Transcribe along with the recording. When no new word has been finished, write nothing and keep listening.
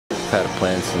had a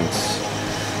plan since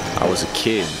I was a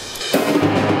kid.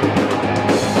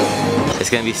 It's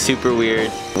gonna be super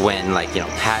weird when, like, you know,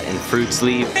 Pat and Fruits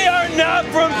leave. They are not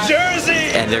from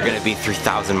Jersey! And they're gonna be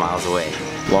 3,000 miles away.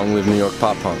 Long live New York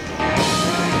pop punk.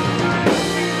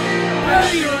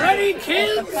 Are you ready,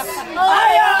 kids?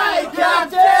 Aye, aye,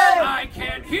 Captain! I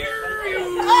can't hear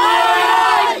you!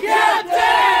 Aye, aye,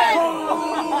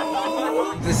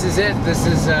 Captain! This is it. This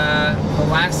is the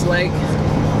last leg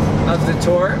of the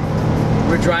tour.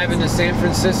 We're driving to San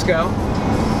Francisco,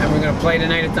 and we're gonna play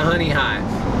tonight at the Honey Hive.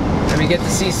 And we get to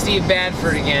see Steve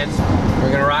Badford again.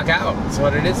 We're gonna rock out. That's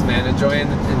what it is, man. Enjoying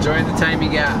the time you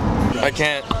got. I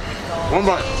can't. One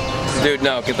more. Dude,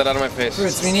 no, get that out of my face.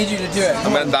 Fruits, we need you to do it.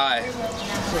 I'm gonna die.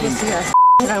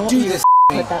 I want you to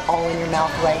put that all in your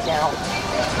mouth right now.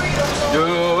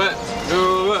 Do it.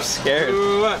 Do it. Scared.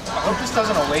 Do it. I hope this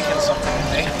doesn't awaken something in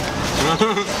me.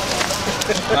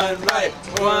 One bite.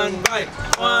 One bite.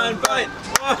 One bite.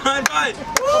 One bite.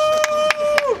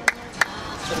 Woo!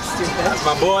 That's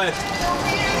my boy.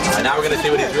 And now we're gonna see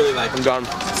what he's really like. I'm gone.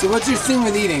 So what's your thing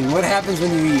with eating? What happens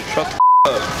when you eat? Shut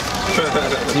the up.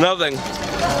 Nothing.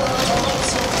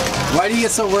 Why do you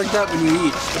get so worked up when you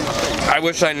eat? I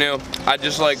wish I knew. I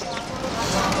just like,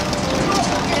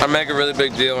 I make a really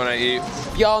big deal when I eat.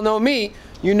 If y'all know me,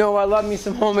 you know I love me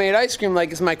some homemade ice cream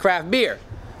like it's my craft beer.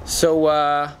 So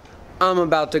I'm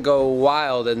about to go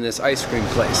wild in this ice cream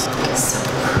place. So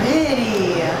pretty.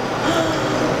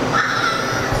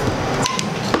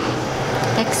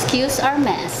 Excuse our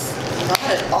mess. Not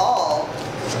at all.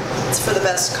 It's for the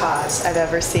best cause I've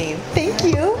ever seen. Thank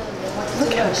you.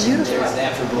 Look how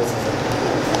beautiful.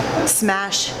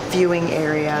 Smash viewing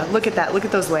area. Look at that. Look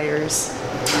at those layers.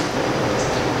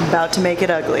 About to make it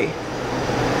ugly.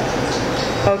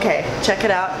 Okay, check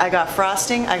it out. I got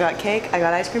frosting, I got cake, I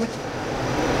got ice cream.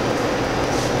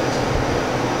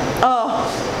 Oh,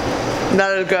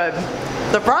 that is good.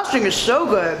 The frosting is so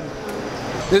good.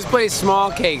 This place,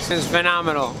 Small Cakes, is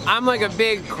phenomenal. I'm like a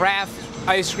big craft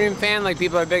ice cream fan, like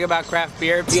people are big about craft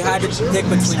beer. If you had to pick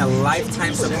between a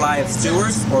lifetime supply of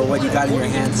Stewart's or what you got in your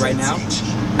hands right now,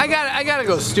 I gotta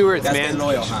go Stewart's, man. Stay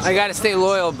loyal, huh? I gotta stay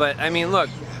loyal, but I mean, look,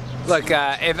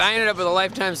 if I ended up with a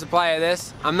lifetime supply of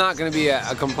this, I'm not gonna be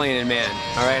a complaining man.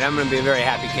 All right, I'm gonna be a very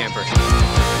happy camper.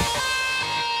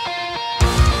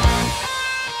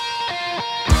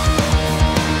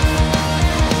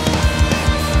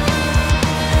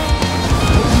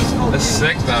 This is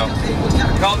sick though.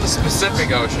 They call it the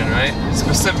Pacific Ocean, right?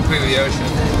 Specifically the ocean.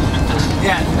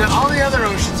 Yeah, no, all the other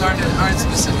oceans aren't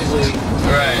specifically.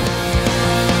 Right.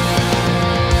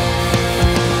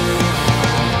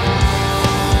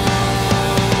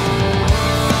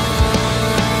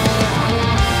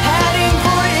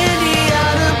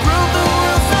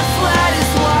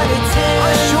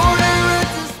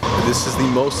 This is the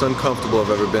most uncomfortable I've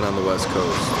ever been on the West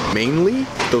Coast. Mainly,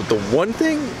 the one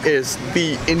thing is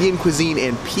the Indian cuisine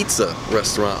and pizza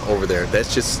restaurant over there.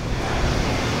 That's just,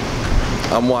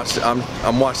 I'm watching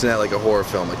that like a horror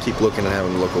film. I keep looking and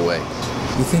having to look away.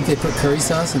 You think they put curry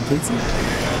sauce in pizza?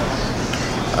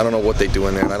 I don't know what they do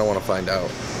in there, and I don't want to find out.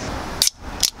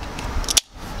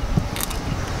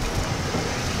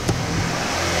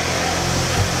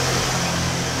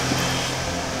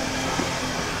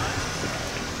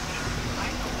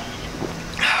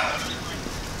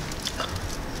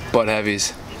 Bud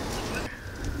Heavies.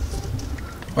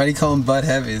 Why do you call them Bud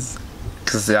Heavies?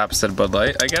 Because it's the opposite of Bud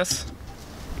Light, I guess.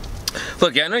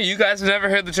 Look, I know you guys have never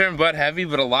heard the term Bud Heavy,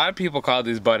 but a lot of people call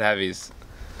these Bud Heavies.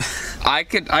 I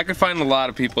could find a lot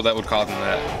of people that would call them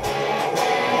that.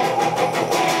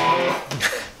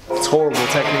 It's horrible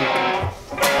technique.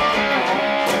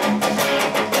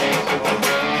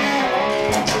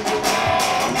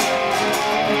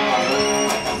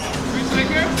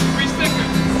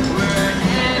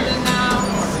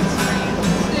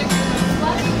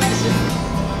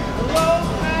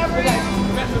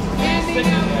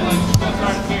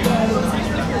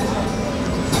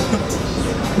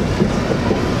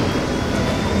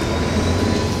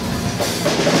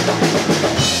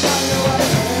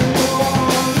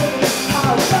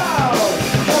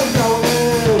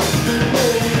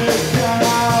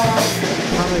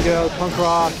 Punk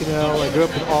rock, you know, I grew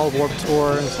up with all Warped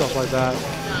Tour and stuff like that.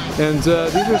 And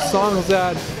these are songs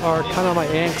that are kind of my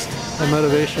angst and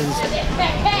motivations.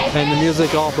 And the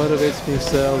music all motivates me,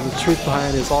 so the truth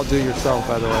behind it is all do it yourself,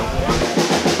 by the way.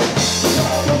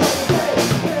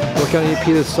 Working on an EP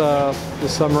this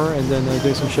summer and then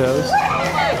doing some shows.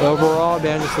 But overall,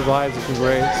 man, just the vibes have been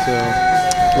great,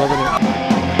 so loving it.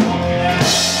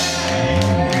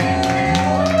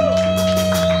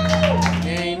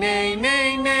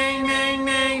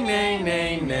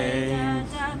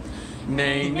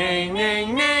 Nay, nay, nay,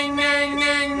 nay, nay,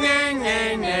 nay, nay,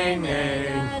 nay, nay, nay.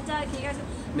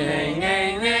 Nay,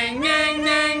 nay, nay, nay,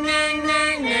 nay, nay,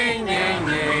 nay, nay, nay,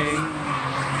 nay.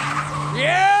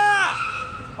 Yeah!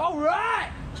 All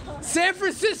right! San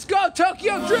Francisco,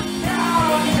 Tokyo Drift.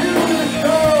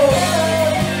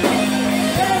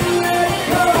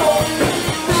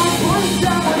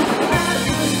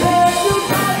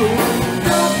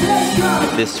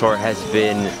 This tour has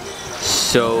been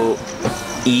so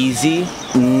easy,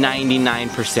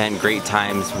 99% great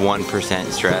times,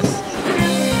 1% stress.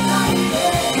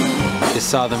 Just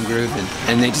saw them grooving,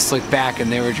 and they just looked back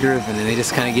and they were grooving, and they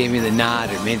just kind of gave me the nod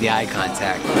or made the eye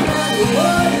contact.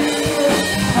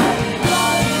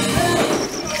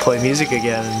 Play music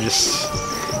again and just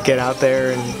get out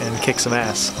there and kick some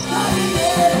ass.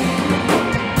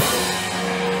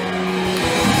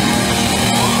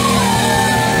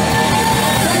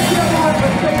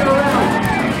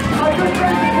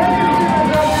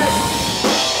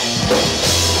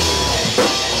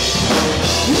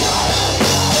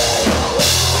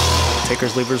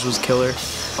 Takers Leavers was killer.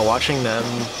 Watching them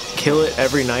kill it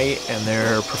every night and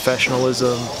their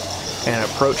professionalism and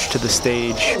approach to the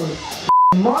stage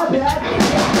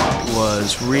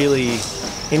was really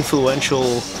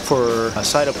influential for a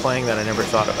side of playing that I never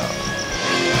thought about.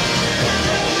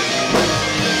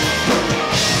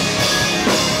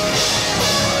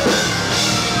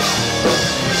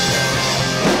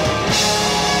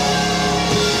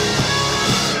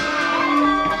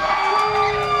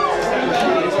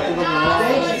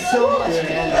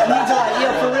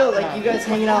 You guys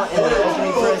hanging out and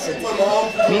opening presents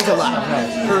means a lot.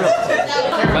 For real.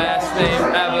 Last name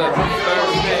ever,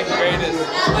 first name greatest.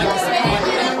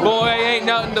 Boy, ain't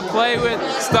nothing to play with.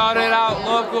 Started out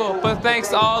local, but thanks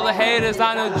to all the haters,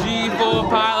 I know G4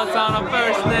 pilots on a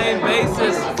first name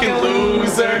basis.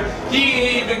 Loser, he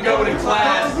didn't even go to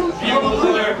class.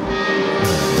 Bueller.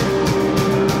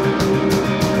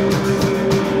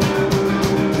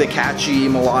 The catchy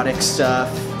melodic stuff.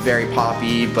 Very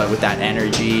poppy, but with that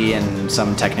energy and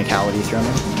some technicality thrown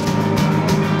in.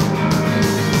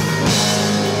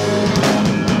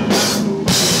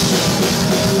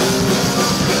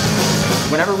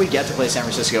 Whenever we get to play San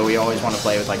Francisco, we always want to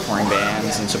play with like touring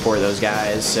bands and support those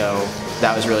guys, so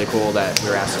that was really cool that we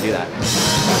were asked to do that.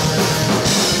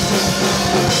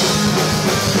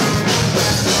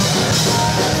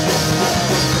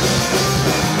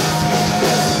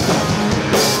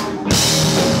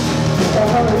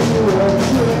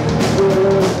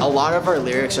 A lot of our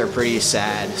lyrics are pretty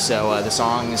sad, so if the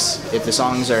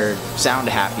songs sound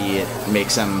happy, it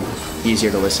makes them easier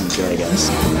to listen to, I guess.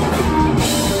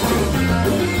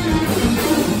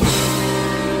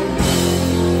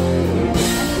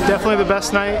 Definitely the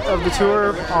best night of the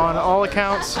tour on all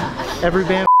accounts. Every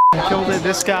band killed it.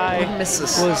 This guy I'm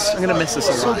gonna miss this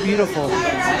a lot. So beautiful.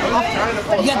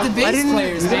 You got the bass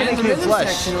players, man. The rhythm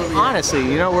section over here. Honestly,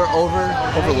 you know, we're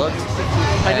overlooked.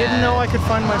 I didn't know I could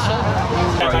find my shot.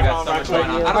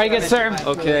 Alright, good sir.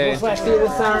 Okay.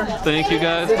 Thank you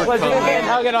guys for coming.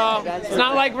 Hug it all. It's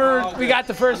not like we got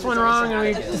the first one wrong and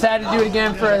we decided to do it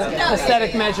again for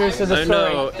aesthetic measures of the story.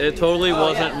 I know, it totally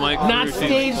wasn't Mike. Not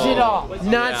staged at all.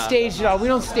 Not staged at all. We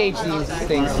don't stage these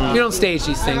things. We don't stage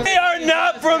these things. We are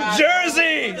not from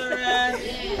Jersey!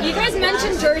 You guys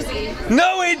mentioned Jersey.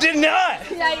 No, we did not!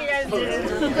 Yeah, you guys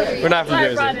did. We're not from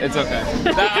Jersey. It's okay.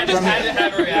 I just had to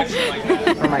have a reaction like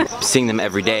that. Seeing them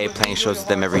every day, playing shows with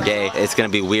them every day, it's gonna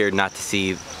be weird not to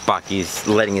see Baki's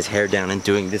letting his hair down and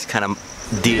doing this kind of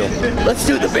deal. Let's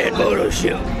do the band photo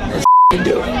shoot. Let's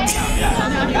do it.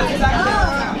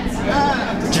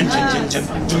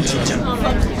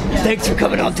 Thanks for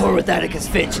coming on tour with Atticus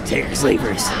Finch and Takers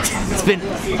Leavers. It's been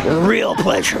a real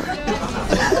pleasure.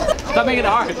 Stop making it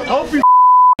hard. Hope you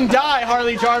die,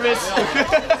 Harley Jarvis.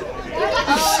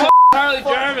 Harley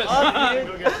Jarvis.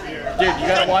 Dude, you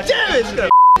gotta watch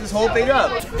it. This whole thing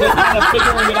up. Just kind of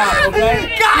figuring it out,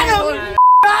 okay? Got him!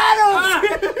 Got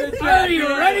him! Are you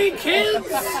ready,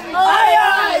 kids? Aye,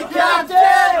 aye, Captain!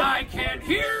 I can't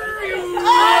hear you!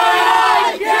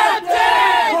 Aye, aye, Captain!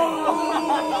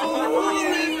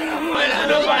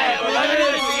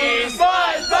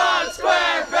 SpongeBob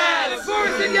SquarePants!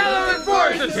 Together with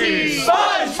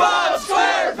SpongeBob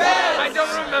SquarePants! I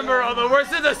don't remember all the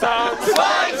words of the song.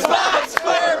 SpongeBob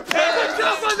SquarePants!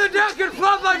 Jump on the deck and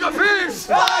flop like a fish!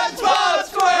 SpongeBob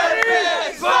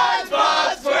SquarePants!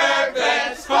 SpongeBob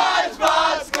SquarePants!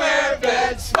 SpongeBob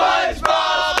SquarePants!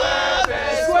 SpongeBob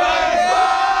SquarePants!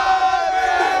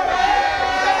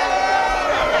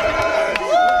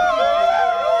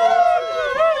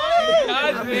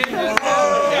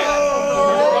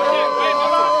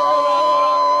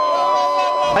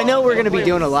 I know we're going to be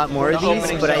doing a lot more of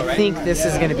these, but I think this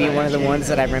is going to be one of the ones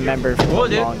that I remember for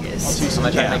the longest.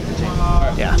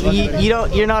 Yeah.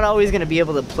 You're not always going to be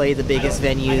able to play the biggest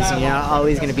venues, and you're not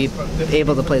always going to be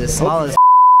able to play the smallest.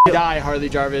 Die, Harley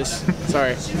Jarvis.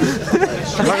 Sorry.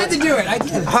 I had to do it.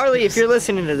 Harley, if you're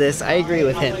listening to this, I agree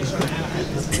with him.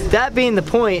 That being the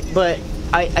point, but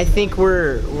I think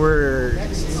we're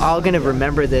all gonna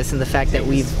remember this, and the fact that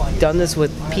we've done this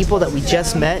with people that we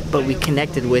just met, but we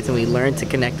connected with, and we learned to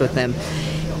connect with them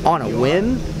on a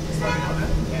whim.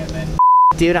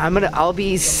 Dude, I'll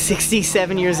be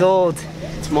 67 years old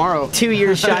tomorrow. 2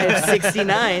 years shy of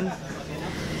 69.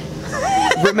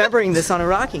 Remembering this on a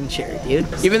rocking chair, dude.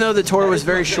 Even though the tour was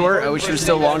very short, I wish it was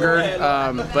still longer,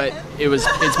 but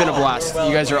it's been a blast.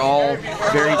 You guys are all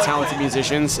very talented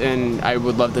musicians, and I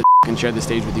would love to share the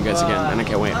stage with you guys again, and I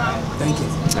can't wait. Thank you.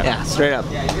 Yeah, straight up.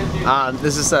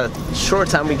 This is a short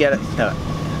time we get it.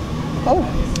 Oh,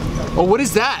 what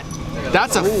is that?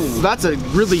 That's a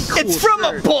really cool It's from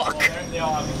a book!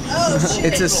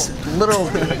 It's this little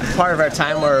part of our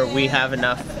time where we have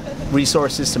enough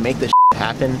resources to make this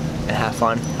happen and have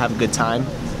fun, have a good time,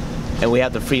 and we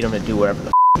have the freedom to do whatever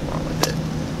the we want with it.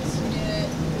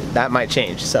 That might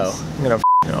change, so I'm gonna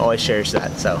always cherish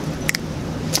that. So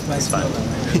that's fun.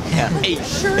 Yeah.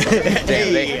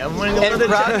 Hey, I'm gonna go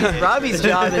and Robbie's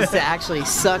job is to actually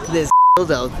suck this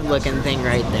looking thing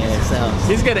right there. So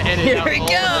he's gonna edit. Here we go.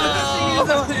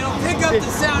 It'll pick up the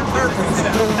sound perfect.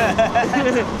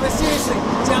 But seriously,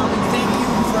 gentlemen, thank you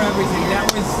for everything.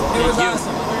 It was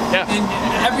awesome. Yeah. And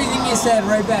everything you said,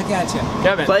 right back at you.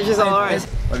 Kevin. Pleasure's all ours.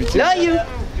 Love you too. Love you.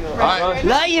 Right.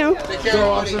 Love you.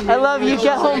 I love you.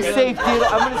 Get home safe, dude.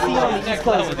 I'm gonna see you on the East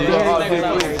Coast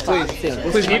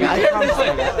Please. I promise you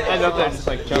that. End up there, just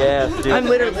like jump. Yeah, dude. I'm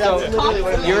literally.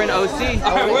 You're an OC.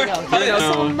 You're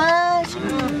so much.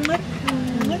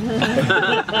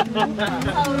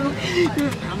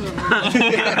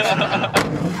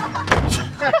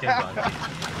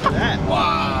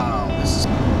 Wow, this is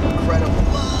incredible.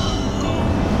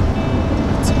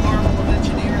 It's a marvel of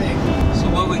engineering. So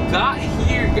what we got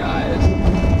here, guys,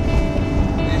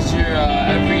 is your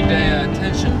everyday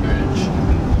tension bridge,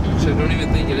 which I don't even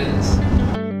think it is.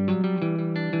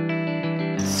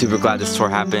 Super glad this tour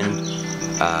happened.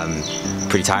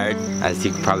 Pretty tired, as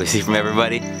you can probably see from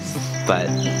everybody, but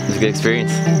it was a good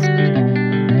experience.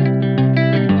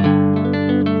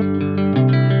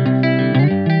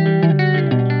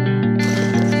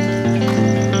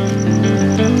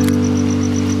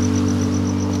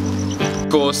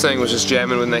 Coolest thing was just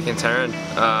jamming with Nick and Taryn. It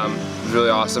was really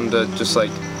awesome to just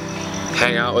like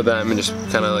hang out with them and just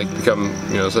kind of like become,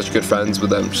 you know, such good friends with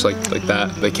them, just like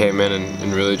that. They came in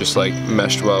and really just like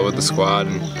meshed well with the squad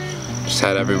and just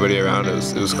had everybody around. It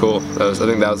was cool. I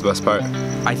think that was the best part.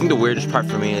 I think the weirdest part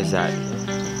for me is that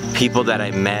people that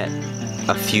I met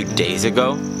a few days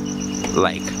ago,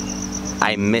 like,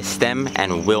 I miss them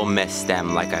and will miss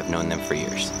them like I've known them for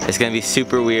years. It's gonna be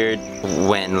super weird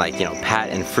when, like, you know, Pat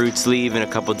and Fruits leave in a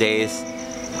couple days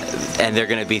and they're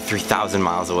gonna be 3,000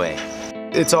 miles away.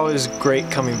 It's always great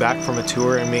coming back from a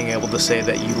tour and being able to say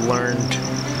that you learned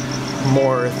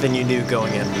more than you knew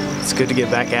going in. It's good to get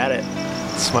back at it.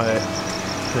 It's my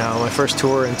first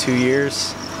tour in 2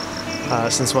 years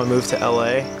since my move to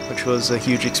LA, which was a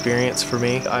huge experience for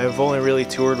me. I've only really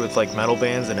toured with like metal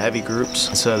bands and heavy groups,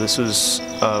 so this was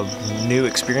a new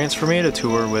experience for me to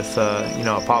tour with a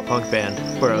pop punk band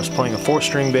where I was playing a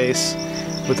 4-string bass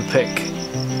with a pick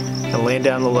and laying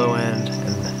down the low end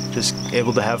and just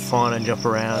able to have fun and jump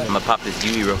around. I'm gonna pop this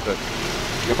UE real quick.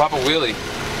 You pop a wheelie.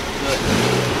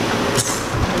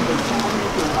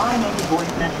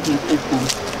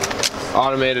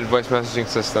 Automated voice messaging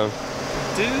system.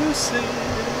 Deuces.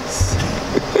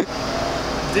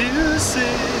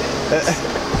 Deuces.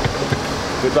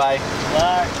 Goodbye.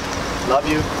 Bye. Love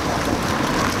you.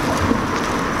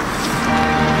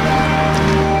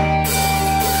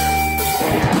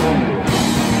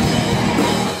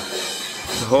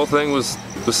 The whole thing was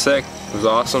sick. It was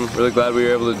awesome. Really glad we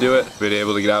were able to do it. We were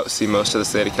able to get out and see most of the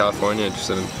state of California just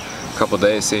in a couple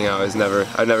days, seeing how I've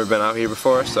never been out here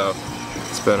before, so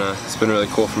it's been really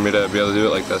cool for me to be able to do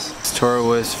it like this. This tour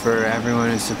was for everyone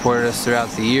who supported us throughout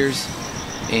the years,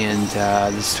 and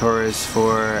this tour is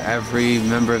for every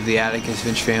member of the Atticus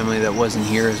Finch family that wasn't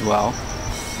here as well.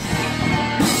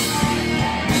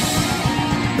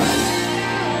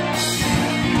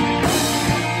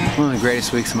 One of the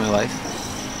greatest weeks of my life,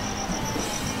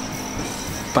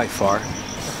 by far.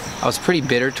 I was pretty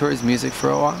bitter towards music for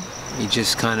a while. You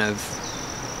just kind of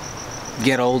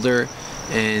get older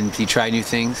and you try new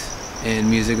things, and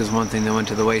music was one thing that went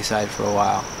to the wayside for a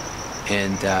while,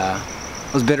 and I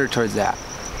was bitter towards that.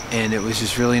 and it was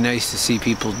just really nice to see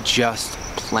people just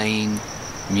playing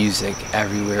music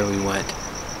everywhere we went.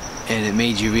 And it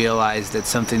made you realize that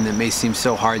something that may seem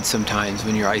so hard sometimes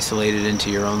when you're isolated into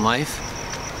your own life,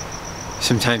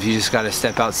 sometimes you just got to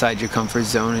step outside your comfort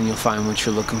zone and you'll find what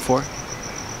you're looking for.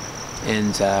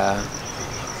 And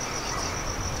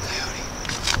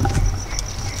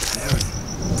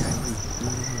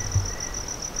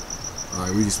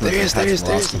Alright, we just went from Patrick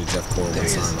Morosky to Jeff Cole. One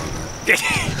sign on that.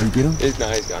 Have you beat him? No,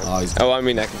 he's gone. Oh, he's gone. Oh, I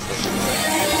mean, I can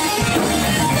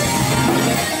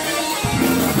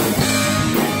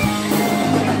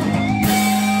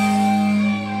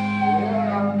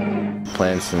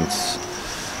Playing since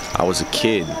I was a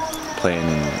kid, playing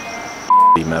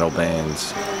in metal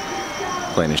bands,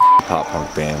 playing in pop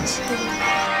punk bands.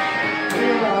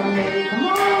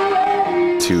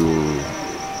 To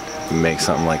make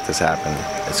something like this happen,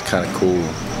 it's kind of cool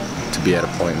to be at a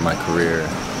point in my career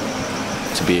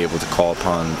to be able to call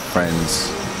upon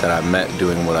friends that I met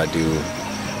doing what I do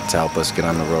to help us get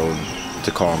on the road,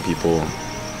 to call on people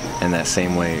in that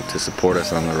same way to support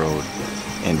us on the road,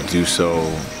 and to do so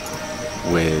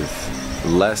with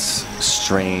less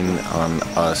strain on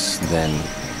us than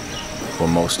what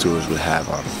most tours would have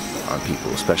on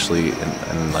people, especially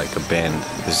in like a band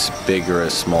as big or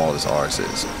as small as ours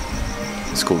is.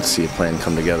 It's cool to see a plan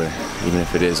come together, even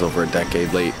if it is over a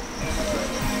decade late.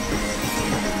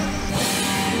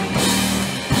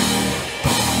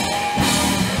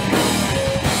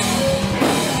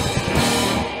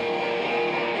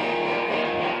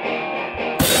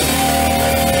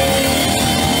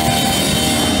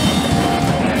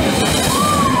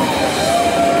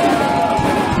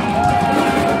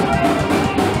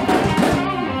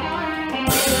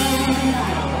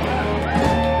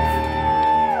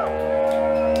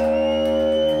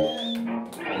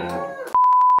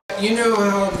 You know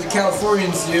how the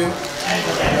Californians do,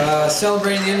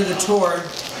 celebrating the end of the tour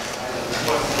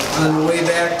on the way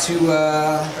back to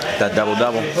That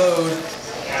double-double. Abode,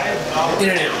 in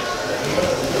and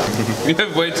out. You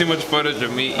have way too much footage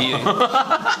of me eating.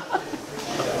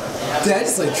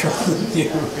 That's like trolling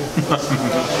you.